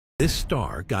This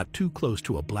star got too close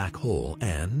to a black hole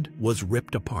and was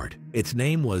ripped apart. Its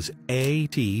name was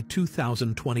AT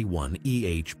 2021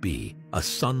 EHB, a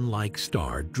sun-like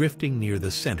star drifting near the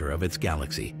center of its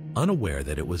galaxy, unaware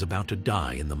that it was about to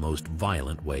die in the most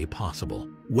violent way possible.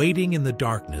 Waiting in the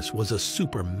darkness was a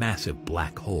supermassive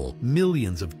black hole,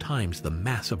 millions of times the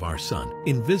mass of our sun,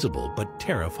 invisible but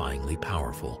terrifyingly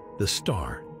powerful. The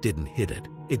star didn't hit it.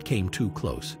 It came too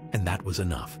close, and that was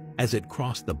enough. As it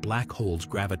crossed the black hole's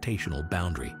gravitational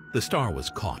boundary, the star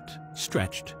was caught,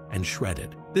 stretched, and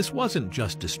shredded. This wasn't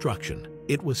just destruction,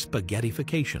 it was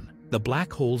spaghettification. The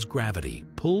black hole's gravity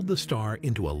pulled the star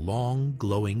into a long,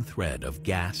 glowing thread of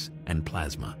gas and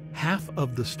plasma. Half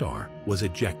of the star was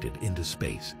ejected into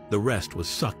space. The rest was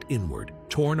sucked inward,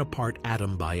 torn apart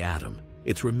atom by atom,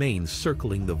 its remains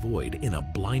circling the void in a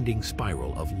blinding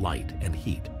spiral of light and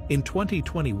heat. In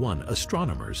 2021,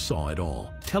 astronomers saw it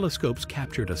all. Telescopes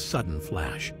captured a sudden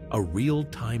flash, a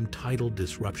real-time tidal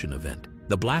disruption event.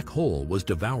 The black hole was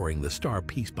devouring the star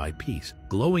piece by piece,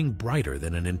 glowing brighter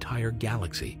than an entire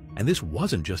galaxy. And this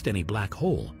wasn't just any black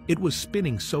hole. It was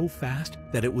spinning so fast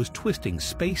that it was twisting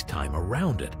space-time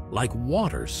around it, like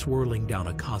water swirling down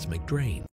a cosmic drain.